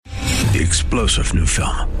the explosive new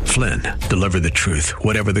film, Flynn, Deliver the Truth,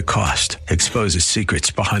 Whatever the Cost, exposes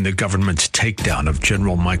secrets behind the government's takedown of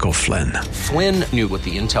General Michael Flynn. Flynn knew what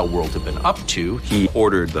the intel world had been up to. He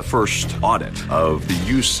ordered the first audit of the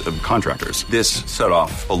use of contractors. This set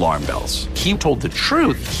off alarm bells. He told the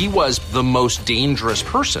truth. He was the most dangerous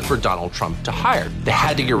person for Donald Trump to hire. They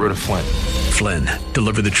had to get rid of Flynn. Flynn,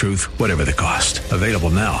 Deliver the Truth, Whatever the Cost. Available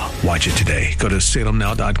now. Watch it today. Go to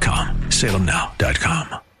salemnow.com.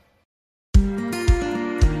 salemnow.com.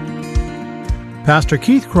 Pastor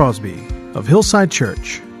Keith Crosby of Hillside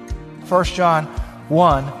Church. 1 John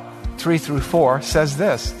 1, 3 through 4 says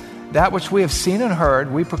this, that which we have seen and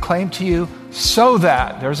heard, we proclaim to you so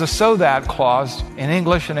that, there's a so that clause, in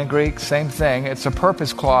English and in Greek, same thing, it's a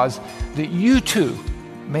purpose clause, that you too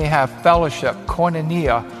may have fellowship,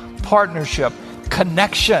 koinonia, partnership,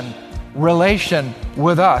 connection, relation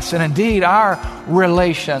with us. And indeed, our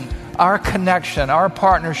relation, our connection, our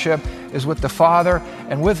partnership is with the Father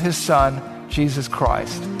and with His Son, Jesus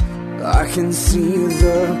Christ. I can see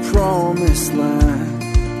the promised land,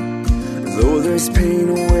 though there's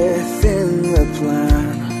pain within the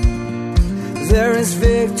plan. There is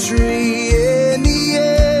victory in the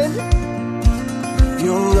end.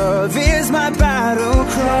 Your love is my battle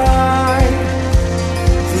cry,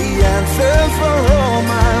 the answer for all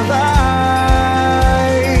my life.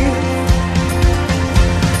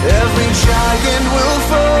 Every giant will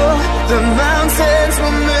fall, the mountains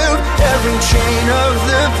will move, every chain of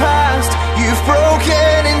the past you've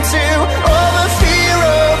broken into. All the fear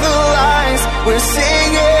of the lies, we're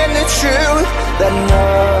singing the truth, that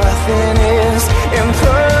nothing is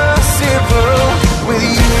impossible with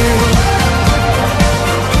you.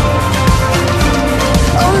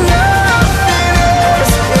 Oh, nothing is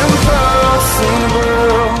impossible.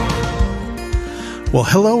 Well,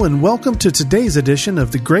 hello and welcome to today's edition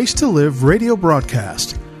of the Grace to Live radio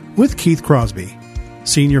broadcast with Keith Crosby,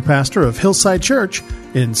 Senior Pastor of Hillside Church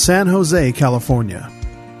in San Jose, California.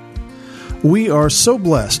 We are so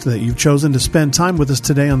blessed that you've chosen to spend time with us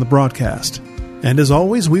today on the broadcast. And as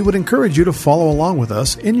always, we would encourage you to follow along with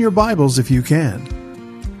us in your Bibles if you can.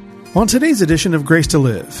 On today's edition of Grace to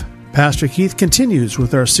Live, Pastor Keith continues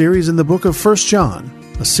with our series in the book of 1 John,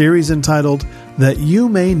 a series entitled, That You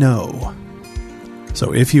May Know.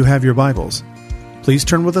 So if you have your Bibles, please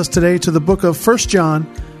turn with us today to the book of 1 John,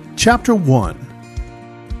 chapter 1.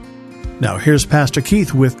 Now here's Pastor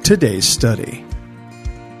Keith with today's study.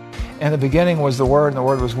 In the beginning was the Word, and the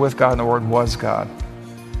Word was with God, and the Word was God.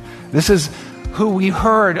 This is who we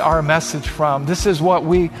heard our message from. This is what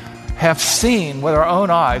we have seen with our own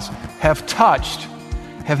eyes, have touched,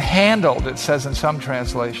 have handled, it says in some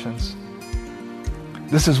translations.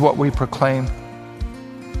 This is what we proclaim.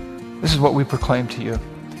 This is what we proclaim to you.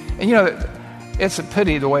 And you know, it's a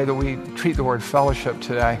pity the way that we treat the word fellowship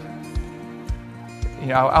today. You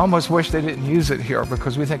know, I almost wish they didn't use it here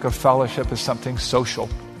because we think of fellowship as something social.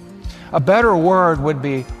 A better word would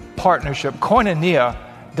be partnership. Koinonia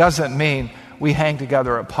doesn't mean we hang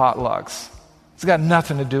together at potlucks. It's got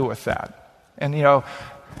nothing to do with that. And you know,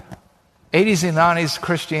 80s and 90s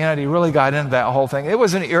Christianity really got into that whole thing. It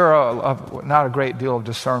was an era of not a great deal of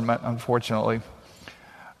discernment, unfortunately.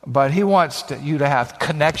 But he wants you to have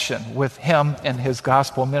connection with him and his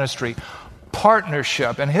gospel ministry.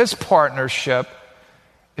 Partnership. And his partnership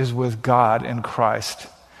is with God in Christ.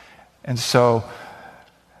 And so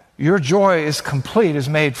your joy is complete, is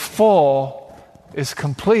made full, is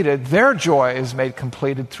completed. Their joy is made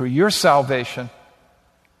completed through your salvation,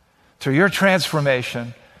 through your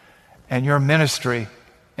transformation, and your ministry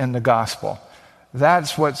in the gospel.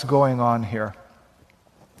 That's what's going on here.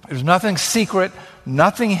 There's nothing secret,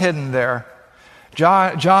 nothing hidden there.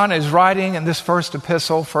 John is writing in this first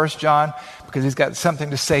epistle, 1 John, because he's got something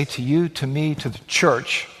to say to you, to me, to the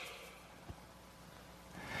church.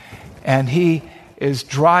 And he is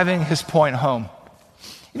driving his point home.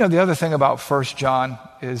 You know, the other thing about 1 John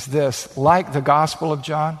is this. Like the Gospel of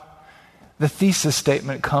John, the thesis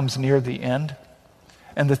statement comes near the end.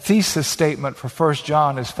 And the thesis statement for 1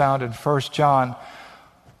 John is found in 1 John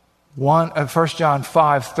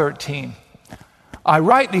 5:13. I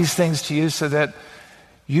write these things to you so that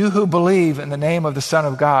you who believe in the name of the Son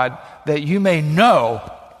of God, that you may know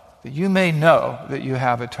that you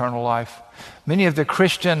have eternal life. Many of the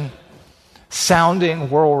Christian sounding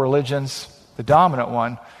world religions, the dominant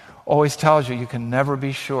one, always tells you can never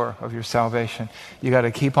be sure of your salvation. You got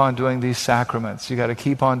to keep on doing these sacraments. You got to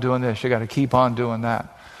keep on doing this. You got to keep on doing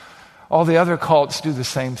that. All the other cults do the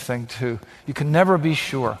same thing too. You can never be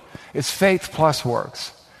sure. It's faith plus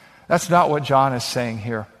works. That's not what John is saying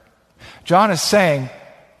here. John is saying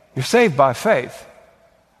you're saved by faith.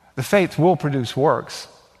 The faith will produce works.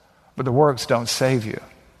 but the works don't save you.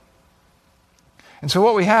 And so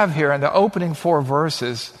what we have here in the opening 4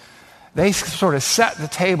 verses, they sort of set the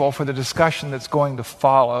table for the discussion that's going to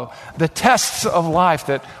follow. The tests of life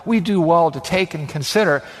that we do well to take and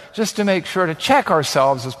consider just to make sure to check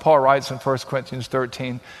ourselves, as Paul writes in 1 Corinthians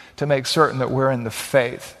 13, to make certain that we're in the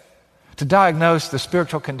faith. To diagnose the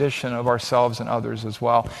spiritual condition of ourselves and others as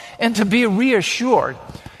well. And to be reassured.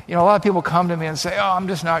 You know, a lot of people come to me and say, oh, I'm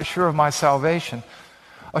just not sure of my salvation.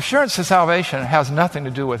 Assurance of salvation has nothing to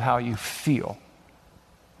do with how you feel.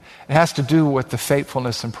 It has to do with the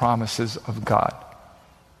faithfulness and promises of God.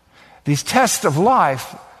 These tests of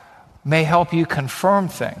life may help you confirm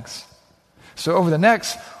things. So over the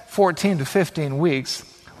next 14 to 15 weeks,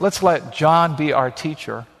 let's let John be our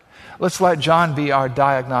teacher. Let's let John be our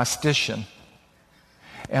diagnostician.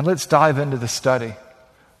 And let's dive into the study,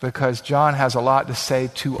 because John has a lot to say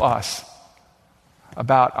to us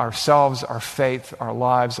about ourselves, our faith, our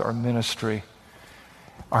lives, our ministry,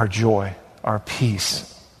 our joy, our peace.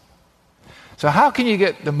 So how can you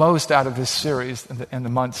get the most out of this series in the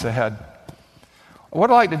months ahead? What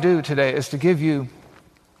I'd like to do today is to give you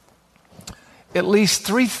at least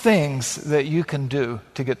 3 things that you can do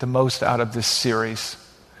to get the most out of this series.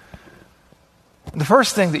 And the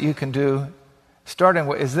first thing that you can do, starting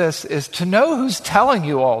with, is to know who's telling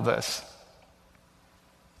you all this.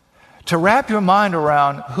 To wrap your mind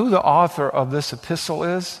around who the author of this epistle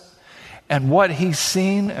is, and what he's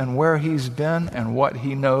seen, and where he's been, and what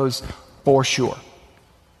he knows for sure.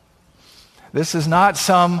 This is not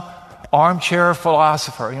some armchair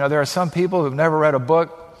philosopher. You know, there are some people who've never read a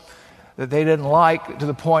book that they didn't like, to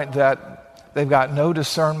the point that they've got no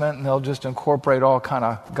discernment, and they'll just incorporate all kind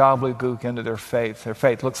of gobbledygook into their faith. Their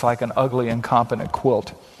faith looks like an ugly, incompetent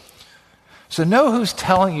quilt. So know who's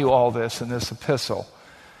telling you all this in this epistle.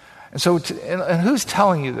 And so, and who's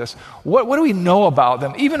telling you this? What do we know about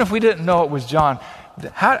them? Even if we didn't know it was John,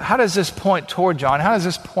 how does this point toward John? How does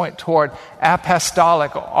this point toward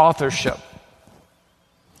apostolic authorship?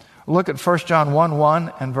 Look at 1 John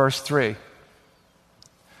 1:1 and verse 3.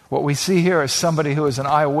 What we see here is somebody who is an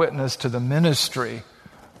eyewitness to the ministry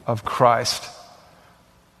of Christ.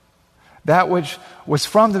 That which was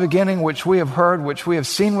from the beginning, which we have heard, which we have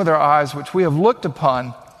seen with our eyes, which we have looked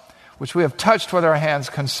upon, which we have touched with our hands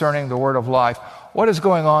concerning the word of life. What is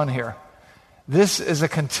going on here? This is a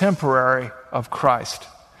contemporary of Christ.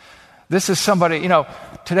 This is somebody, you know,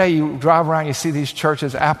 today you drive around, you see these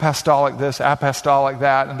churches, apostolic this, apostolic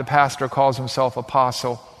that, and the pastor calls himself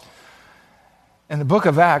apostle. In the book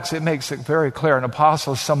of Acts, it makes it very clear. An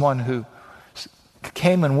apostle is someone who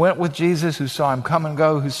came and went with Jesus, who saw him come and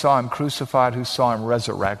go, who saw him crucified, who saw him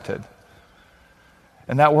resurrected.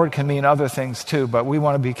 And that word can mean other things too, but we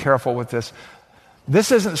want to be careful with this.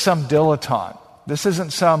 This isn't some dilettante. This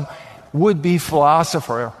isn't some would-be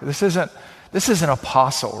philosopher. This isn't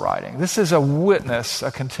apostle writing. This is a witness,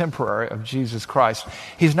 a contemporary of Jesus Christ.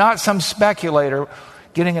 He's not some speculator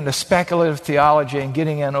getting into speculative theology and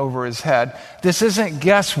getting in over his head. This isn't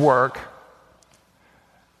guesswork.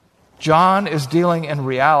 John is dealing in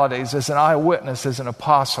realities as an eyewitness, as an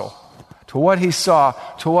apostle, to what he saw,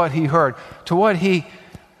 to what he heard, to what he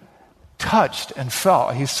touched and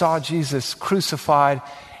felt. He saw Jesus crucified,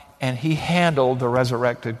 and he handled the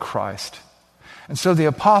resurrected Christ. And so the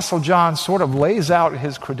Apostle John sort of lays out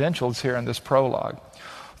his credentials here in this prologue,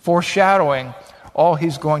 foreshadowing all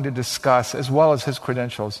he's going to discuss, as well as his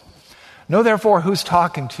credentials. Know therefore who's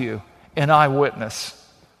talking to you, an eyewitness.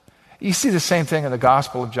 You see the same thing in the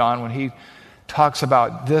Gospel of John when he talks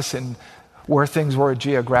about this and where things were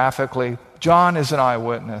geographically. John is an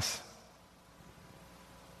eyewitness.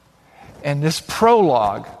 And this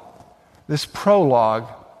prologue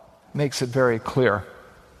makes it very clear.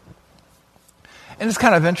 And it's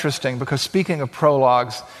kind of interesting because, speaking of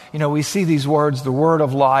prologues, you know, we see these words, the word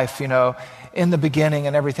of life, you know, in the beginning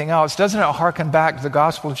and everything else. Doesn't it harken back to the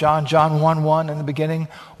Gospel of John? John 1:1, in the beginning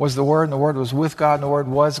was the Word, and the Word was with God, and the Word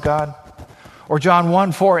was God. Or John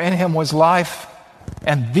 1:4, in him was life,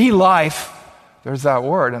 and the life, there's that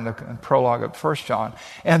word in the prologue of 1 John,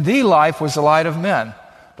 and the life was the light of men.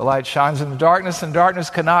 The light shines in the darkness, and darkness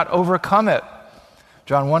cannot overcome it.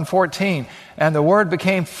 John 1:14, and the Word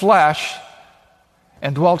became flesh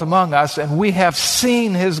and dwelt among us, and we have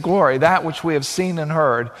seen his glory, that which we have seen and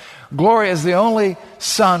heard. Glory is the only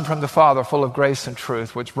Son from the Father, full of grace and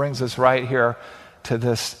truth, which brings us right here to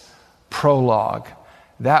this prologue.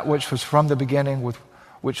 That which was from the beginning, with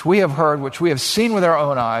which we have heard, which we have seen with our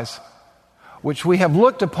own eyes, which we have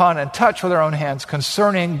looked upon and touched with our own hands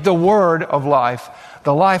concerning the word of life.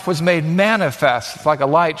 The life was made manifest. It's like a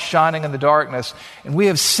light shining in the darkness. And we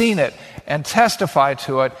have seen it, and testify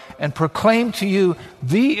to it and proclaim to you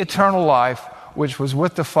the eternal life which was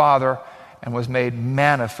with the Father and was made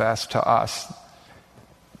manifest to us.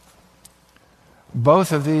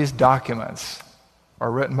 Both of these documents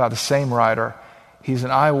are written by the same writer. He's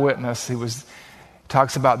an eyewitness. He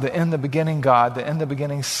talks about the in the beginning God, the in the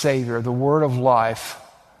beginning Savior, the Word of life,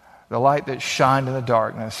 the light that shined in the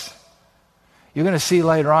darkness. You're going to see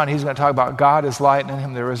later on, he's going to talk about God is light, and in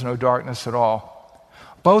him there is no darkness at all.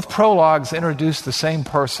 Both prologues introduce the same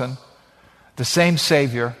person, the same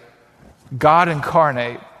Savior, God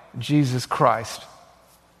incarnate, Jesus Christ.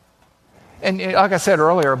 And like I said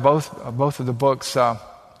earlier, both of the books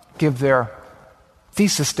give their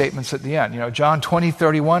thesis statements at the end. John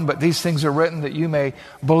 20:31, but these things are written that you may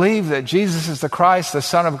believe that Jesus is the Christ, the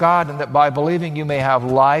Son of God, and that by believing you may have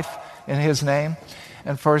life in his name.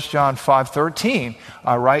 And 1 John 5:13,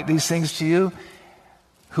 I write these things to you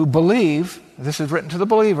who believe, this is written to the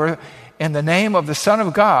believer, in the name of the Son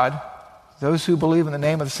of God, those who believe in the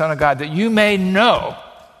name of the Son of God, that you may know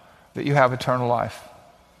that you have eternal life.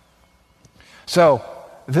 So,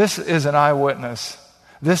 this is an eyewitness.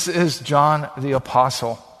 This is John the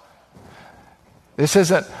Apostle. This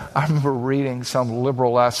isn't, I remember reading some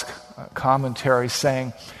liberal-esque commentary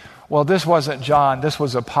saying, well, this wasn't John, this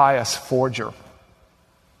was a pious forger.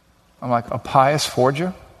 I'm like, a pious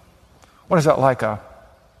forger? What is that, like a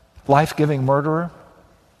life-giving murderer?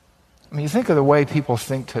 I mean, you think of the way people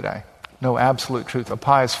think today. No absolute truth, a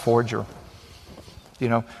pious forger.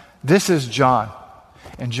 This is John.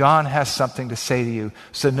 And John has something to say to you.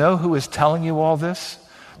 So know who is telling you all this,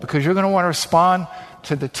 because you're going to want to respond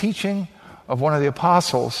to the teaching of one of the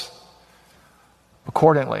apostles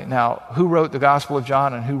accordingly. Now, who wrote the Gospel of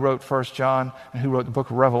John and who wrote 1 John and who wrote the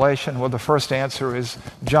book of Revelation? Well, the first answer is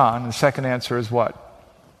John. The second answer is what?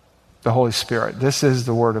 The Holy Spirit. This is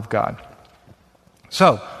the Word of God.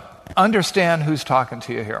 So, understand who's talking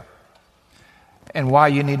to you here and why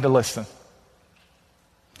you need to listen.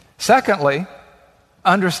 Secondly,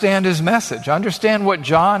 understand his message. Understand what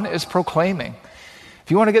John is proclaiming. If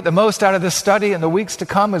you want to get the most out of this study in the weeks to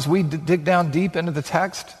come as we dig down deep into the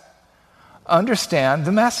text, understand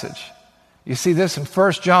the message. You see this in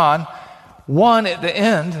 1 John 1 at the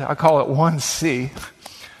end, I call it 1c,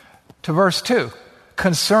 to verse 2.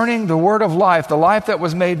 Concerning the word of life, the life that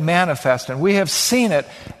was made manifest, and we have seen it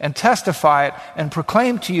and testify it and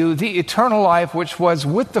proclaim to you the eternal life which was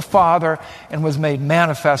with the Father and was made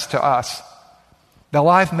manifest to us. The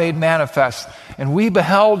life made manifest, and we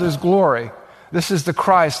beheld his glory. This is the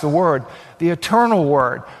Christ, the Word, the eternal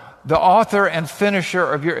Word, the author and finisher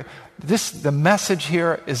of your... The message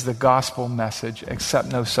here is the gospel message, except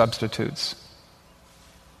no substitutes.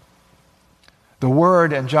 The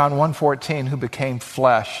Word in John 1:14, who became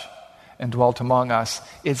flesh and dwelt among us,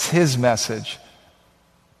 it's his message.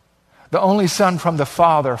 The only Son from the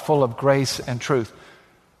Father, full of grace and truth.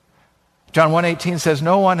 John 1:18 says,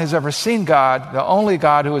 no one has ever seen God, the only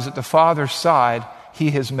God who is at the Father's side, he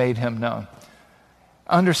has made him known.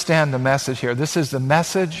 Understand the message here. This is the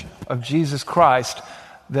message of Jesus Christ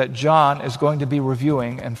that John is going to be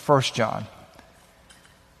reviewing in 1 John.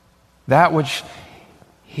 That which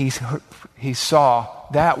he saw,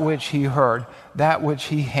 that which he heard, that which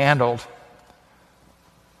he handled.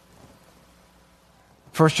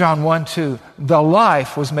 1 John 1:2, the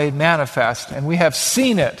life was made manifest, and we have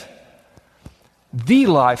seen it, the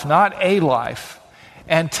life, not a life,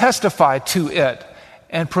 and testify to it,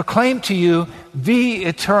 and proclaim to you the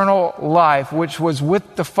eternal life which was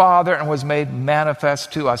with the Father and was made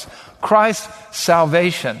manifest to us. Christ's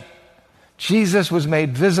salvation. Jesus was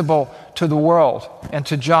made visible to the world and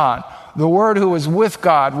to John. The Word who was with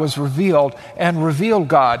God was revealed and revealed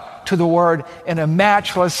God to the Word in a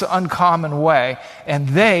matchless, uncommon way, and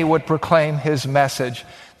they would proclaim his message.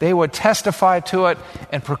 They would testify to it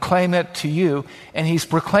and proclaim it to you, and he's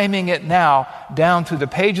proclaiming it now down through the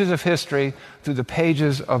pages of history, through the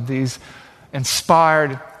pages of these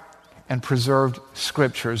inspired and preserved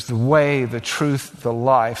scriptures, the way, the truth, the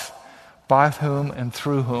life, by whom and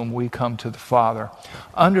through whom we come to the Father.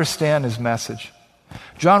 Understand his message.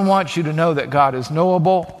 John wants you to know that God is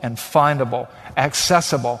knowable and findable,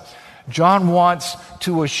 accessible. John wants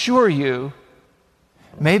to assure you,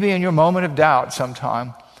 maybe in your moment of doubt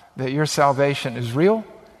sometime, that your salvation is real,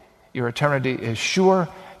 your eternity is sure,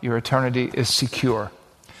 your eternity is secure.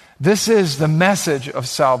 This is the message of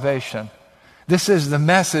salvation. This is the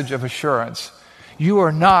message of assurance. You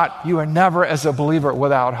are never as a believer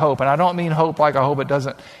without hope. And I don't mean hope like I hope it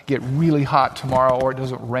doesn't get really hot tomorrow or it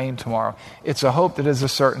doesn't rain tomorrow. It's a hope that is a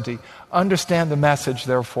certainty. Understand the message,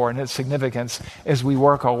 therefore, and its significance as we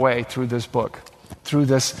work our way through this book, through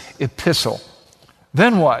this epistle.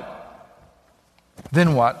 Then what?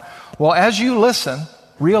 Then what? Well, as you listen,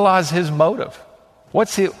 realize his motive.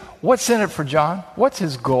 What's in it for John? What's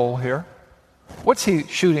his goal here? What's he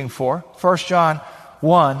shooting for? 1 John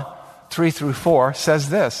 1, 3 through 4 says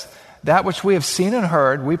this: that which we have seen and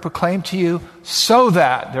heard, we proclaim to you so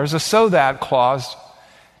that, there's a so that clause.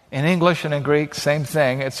 In English and in Greek, same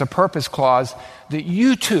thing. It's a purpose clause, that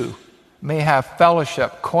you too may have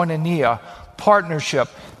fellowship, koinonia, partnership,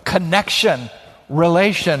 connection,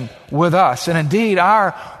 relation with us. And indeed,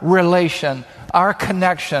 our relation, our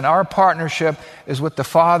connection, our partnership is with the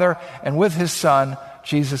Father and with his Son,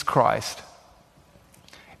 Jesus Christ.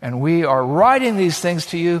 And we are writing these things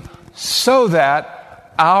to you so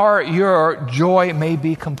that your joy may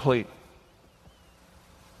be complete.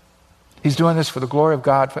 He's doing this for the glory of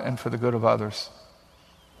God and for the good of others.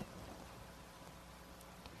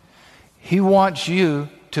 He wants you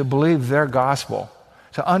to believe their gospel,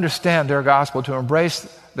 to understand their gospel, to embrace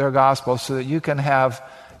their gospel so that you can have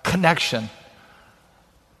connection,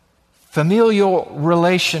 familial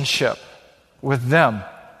relationship with them.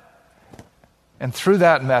 And through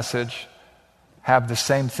that message, have the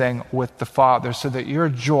same thing with the Father so that your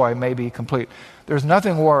joy may be complete. There's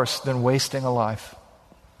nothing worse than wasting a life.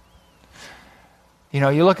 You know,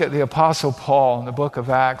 you look at the Apostle Paul in the book of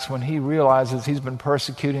Acts when he realizes he's been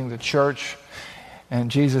persecuting the church, and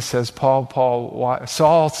Jesus says,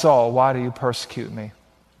 Saul, Saul, why do you persecute me?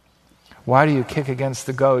 Why do you kick against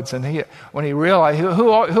the goads? And when he realized,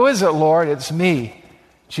 who is it, Lord? It's me,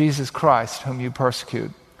 Jesus Christ, whom you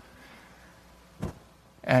persecute.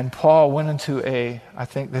 And Paul went into I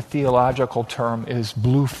think the theological term is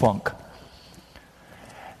blue funk.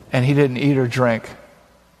 And he didn't eat or drink.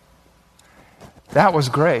 That was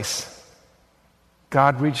grace.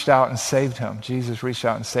 God reached out and saved him. Jesus reached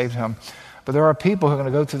out and saved him. But there are people who are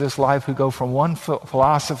going to go through this life who go from one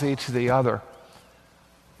philosophy to the other.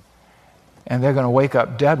 And they're going to wake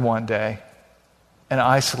up dead one day and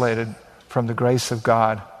isolated from the grace of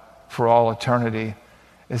God for all eternity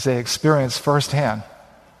as they experience firsthand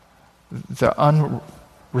the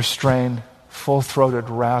unrestrained, full-throated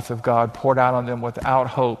wrath of God poured out on them without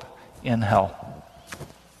hope in hell.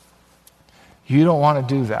 You don't want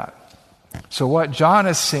to do that. So what John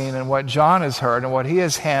has seen and what John has heard and what he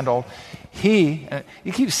has handled, you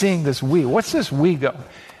keep seeing this we. What's this we go?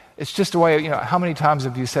 It's just a way, how many times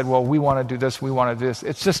have you said, well, we want to do this, we want to do this.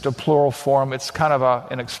 It's just a plural form. It's kind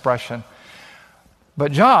of an expression.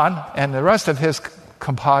 But John and the rest of his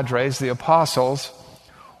compadres, the apostles,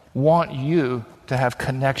 want you to have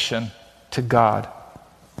connection to God.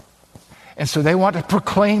 And so they want to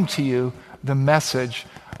proclaim to you the message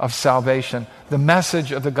of salvation, the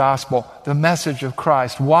message of the gospel, the message of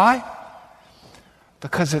Christ. Why?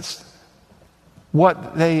 Because it's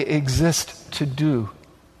what they exist to do.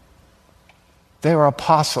 They are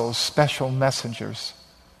apostles, special messengers.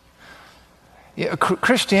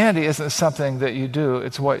 Christianity isn't something that you do.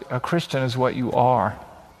 A Christian is what you are.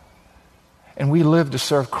 And we live to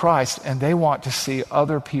serve Christ, and they want to see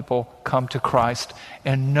other people come to Christ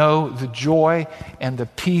and know the joy and the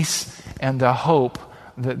peace and the hope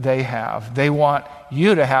that they have. They want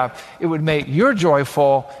you to have. It would make your joy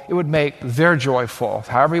full. It would make their joy full.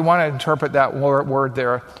 However you want to interpret that word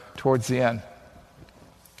there towards the end.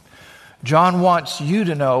 John wants you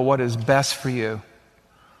to know what is best for you.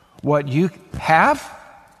 What you have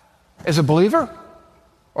as a believer,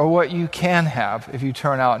 or what you can have if you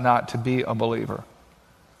turn out not to be a believer.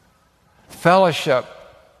 Fellowship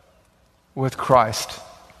with Christ.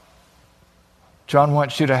 John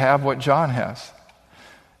wants you to have what John has.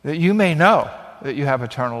 That you may know that you have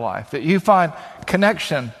eternal life. That you find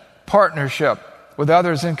connection, partnership with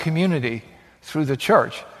others in community through the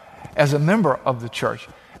church as a member of the church.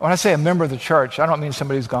 When I say a member of the church, I don't mean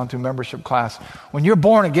somebody who's gone through membership class. When you're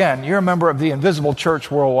born again, you're a member of the invisible church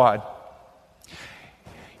worldwide.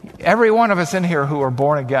 Every one of us in here who are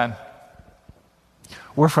born again,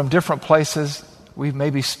 we're from different places. We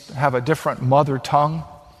maybe have a different mother tongue,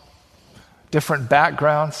 different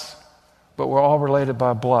backgrounds, but we're all related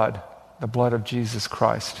by blood, the blood of Jesus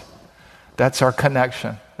Christ. That's our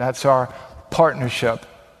connection. That's our partnership.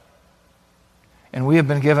 And we have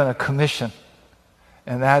been given a commission,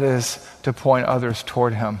 and that is to point others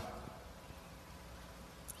toward him,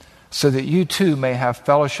 so that you too may have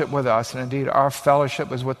fellowship with us. And indeed, our fellowship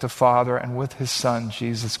is with the Father and with his Son,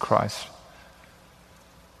 Jesus Christ.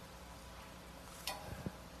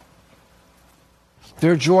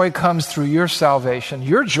 Their joy comes through your salvation.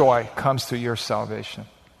 Your joy comes through your salvation.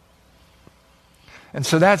 And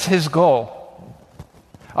so that's his goal.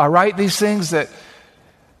 I write these things that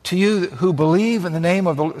To you who believe in the name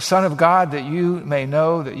of the Son of God, that you may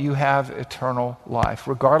know that you have eternal life.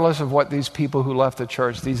 Regardless of what these people who left the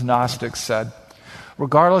church, these Gnostics, said,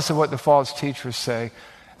 regardless of what the false teachers say,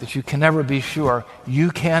 that you can never be sure, you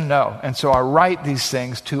can know. And so I write these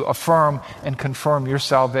things to affirm and confirm your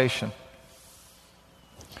salvation.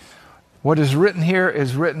 What is written here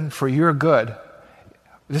is written for your good.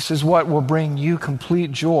 This is what will bring you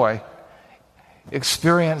complete joy,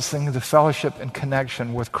 experiencing the fellowship and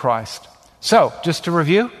connection with Christ. So, just to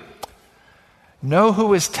review, know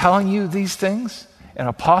who is telling you these things, an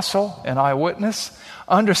apostle, an eyewitness.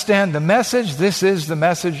 Understand the message. This is the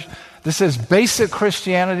message. This is basic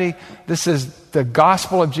Christianity. This is the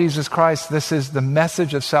gospel of Jesus Christ. This is the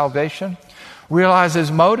message of salvation. Realize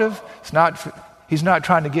his motive. He's not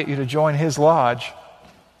trying to get you to join his lodge.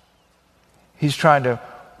 He's trying to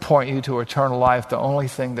point you to eternal life, the only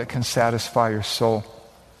thing that can satisfy your soul.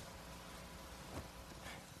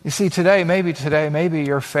 You see, maybe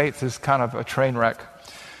your faith is kind of a train wreck.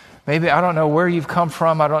 Maybe, I don't know where you've come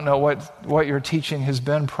from. I don't know what your teaching has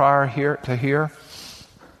been prior to here.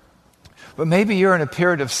 But maybe you're in a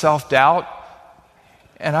period of self-doubt.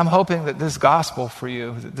 And I'm hoping that this gospel for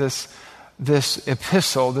you, this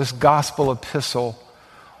epistle, this gospel epistle,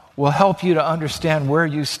 will help you to understand where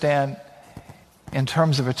you stand in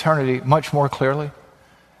terms of eternity much more clearly,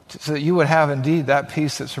 so that you would have indeed that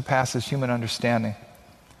peace that surpasses human understanding.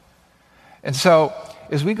 And so,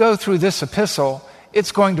 as we go through this epistle,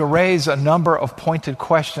 it's going to raise a number of pointed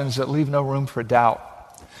questions that leave no room for doubt.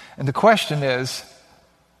 And the question is,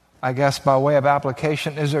 I guess by way of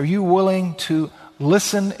application, is are you willing to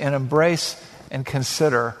listen and embrace and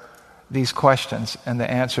consider these questions and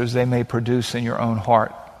the answers they may produce in your own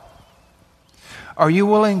heart? Are you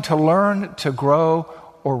willing to learn, to grow,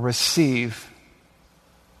 or receive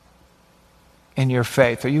in your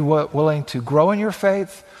faith? Are you willing to grow in your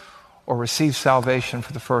faith or receive salvation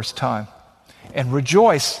for the first time? And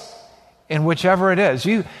rejoice in whichever it is.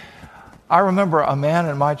 I remember a man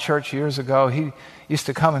in my church years ago. He used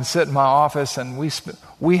to come and sit in my office, and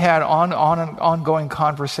we had ongoing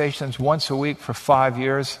conversations once a week for 5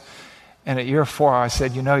 years. And at year 4, I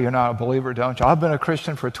said, "You know you're not a believer, don't you? I've been a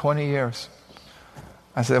Christian for 20 years.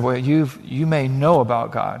 I said, "Well, you may know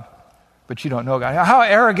about God, but you don't know God." "How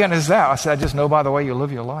arrogant is that?" I said, "I just know by the way you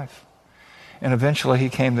live your life." And eventually he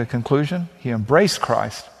came to the conclusion, he embraced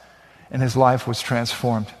Christ, and his life was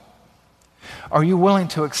transformed. Are you willing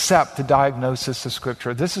to accept the diagnosis of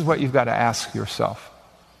Scripture? This is what you've got to ask yourself.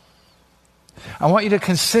 I want you to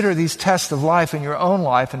consider these tests of life in your own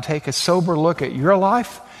life and take a sober look at your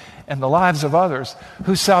life and the lives of others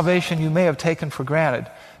whose salvation you may have taken for granted,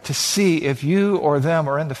 to see if you or them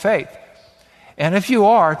are in the faith. And if you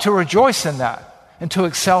are, to rejoice in that and to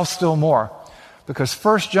excel still more. Because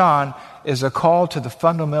 1 John is a call to the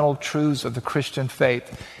fundamental truths of the Christian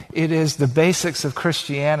faith. It is the basics of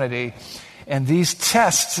Christianity. And these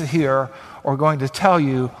tests here are going to tell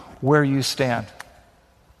you where you stand.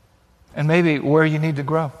 And maybe where you need to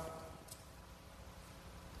grow.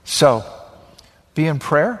 So, be in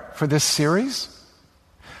prayer for this series.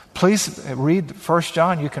 Please read 1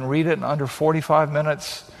 John. You can read it in under 45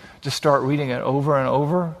 minutes. Just start reading it over and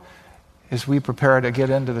over as we prepare to get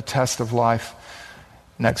into the test of life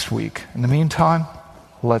next week. In the meantime,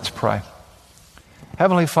 let's pray.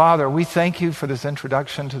 Heavenly Father, we thank you for this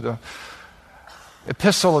introduction to the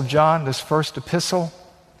epistle of John, this first epistle.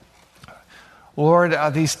 Lord,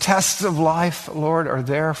 these tests of life, Lord, are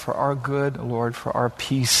there for our good, Lord, for our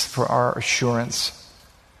peace, for our assurance.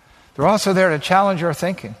 They're also there to challenge our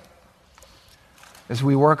thinking as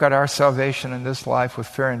we work out our salvation in this life with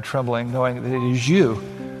fear and trembling, knowing that it is you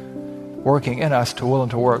working in us to will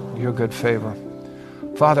and to work your good favor.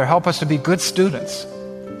 Father, help us to be good students,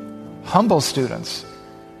 humble students,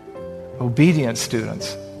 obedient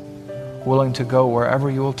students, willing to go wherever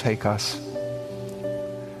you will take us.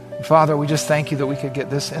 And Father, we just thank you that we could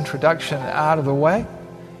get this introduction out of the way.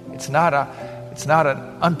 It's not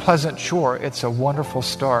an unpleasant chore. It's a wonderful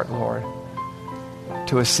start, Lord,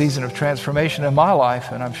 to a season of transformation in my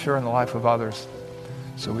life, and I'm sure in the life of others.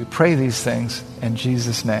 So we pray these things in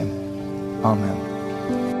Jesus' name. Amen.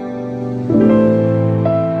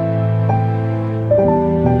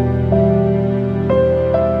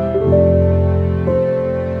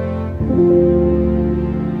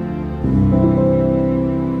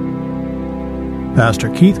 Pastor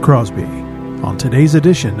Keith Crosby on today's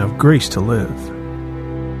edition of Grace to Live.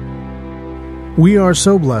 We are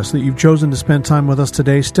so blessed that you've chosen to spend time with us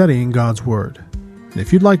today studying God's Word. And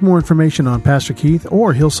if you'd like more information on Pastor Keith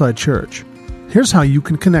or Hillside Church, here's how you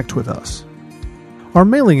can connect with us. Our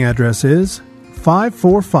mailing address is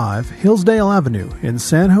 545 Hillsdale Avenue in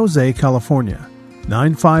San Jose, California,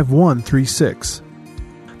 95136.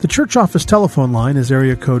 The church office telephone line is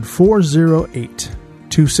area code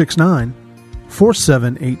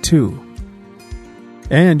 408-269-4782.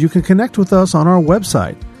 And you can connect with us on our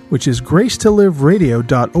website, which is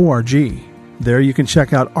gracetoliveradio.org. There you can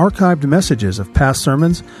check out archived messages of past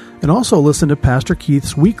sermons and also listen to Pastor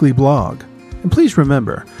Keith's weekly blog. And please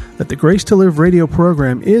remember that the Grace to Live radio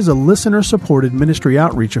program is a listener-supported ministry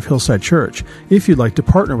outreach of Hillside Church if you'd like to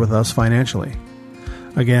partner with us financially.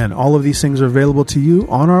 Again, all of these things are available to you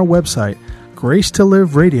on our website,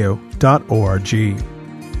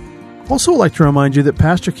 gracetoliveradio.org. Also, I'd like to remind you that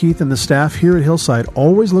Pastor Keith and the staff here at Hillside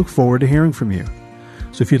always look forward to hearing from you.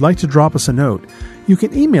 So if you'd like to drop us a note, you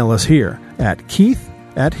can email us here at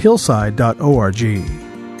keith@hillside.org.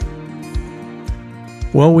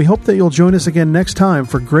 Well, we hope that you'll join us again next time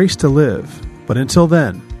for Grace to Live. But until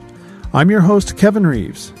then, I'm your host, Kevin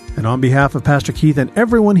Reeves, and on behalf of Pastor Keith and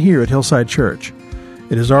everyone here at Hillside Church,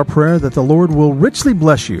 it is our prayer that the Lord will richly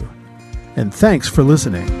bless you. And thanks for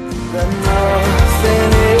listening.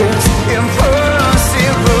 Nothing is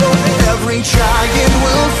impossible. Every giant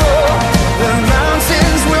will fall. The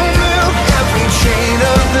mountains will move. Every chain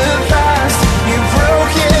of the past you've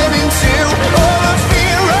broken into. All the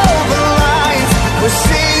fear of the lies. We're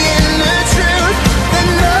seeing the truth. That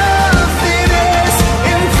nothing is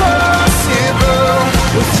impossible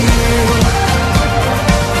with you.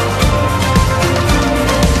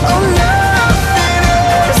 Oh, nothing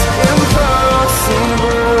is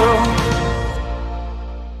impossible.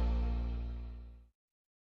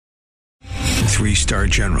 3-star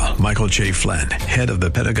General Michael J. Flynn, head of the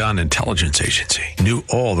Pentagon Intelligence Agency, knew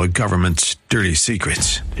all the government's dirty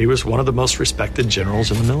secrets. He was one of the most respected generals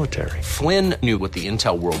in the military. Flynn knew what the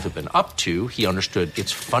intel world had been up to. He understood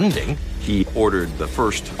its funding. He ordered the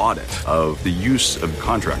first audit of the use of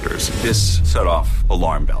contractors. This set off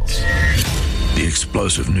alarm bells. The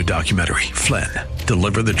explosive new documentary, Flynn,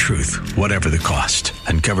 Deliver the Truth, Whatever the Cost,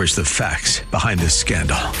 uncovers the facts behind this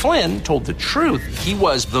scandal. Flynn told the truth. He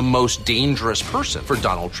was the most dangerous person for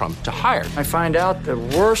Donald Trump to hire. I find out the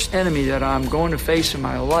worst enemy that I'm going to face in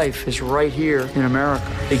my life is right here in America.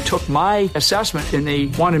 They took my assessment and they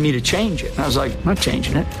wanted me to change it. And I was like, I'm not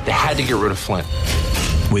changing it. They had to get rid of Flynn.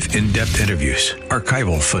 With in-depth interviews,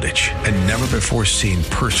 archival footage, and never-before-seen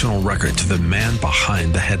personal records of the man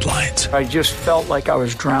behind the headlines. I just felt like I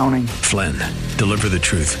was drowning. Flynn, Deliver the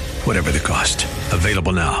Truth, Whatever the Cost.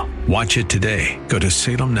 Available now. Watch it today. Go to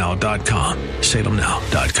salemnow.com.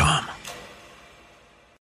 salemnow.com.